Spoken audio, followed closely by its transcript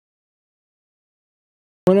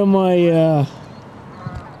One of my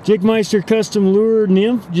Jigmeister custom lure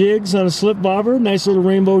nymph jigs on a slip bobber. Nice little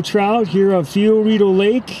rainbow trout here on Fiorito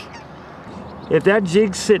Lake. If that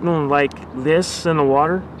jig's sitting like this in the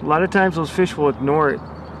water, a lot of times those fish will ignore it.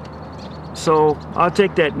 So I'll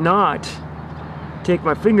take that knot, take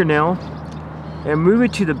my fingernail, and move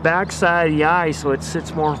it to the back side of the eye so it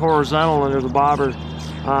sits more horizontal under the bobber.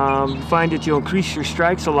 You find that you'll increase your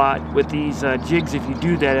strikes a lot with these jigs if you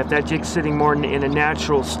do that, if that jig's sitting more in a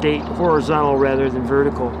natural state, horizontal rather than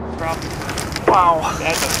vertical. Crappie. Wow,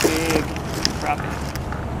 that's a big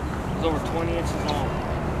crappie. It's over 20 inches long.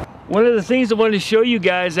 One of the things I wanted to show you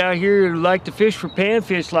guys out here who like to fish for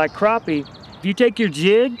panfish like crappie, if you take your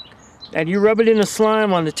jig and you rub it in the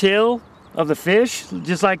slime on the tail of the fish,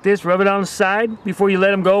 just like this, rub it on the side before you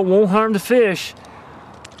let them go, it won't harm the fish.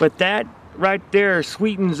 But that right there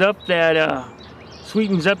sweetens up that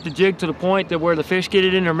sweetens up the jig to the point that where the fish get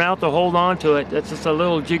it in their mouth to hold on to it. That's just a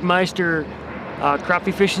little Jigmeister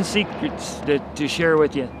crappie fishing secrets to share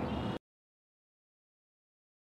with you.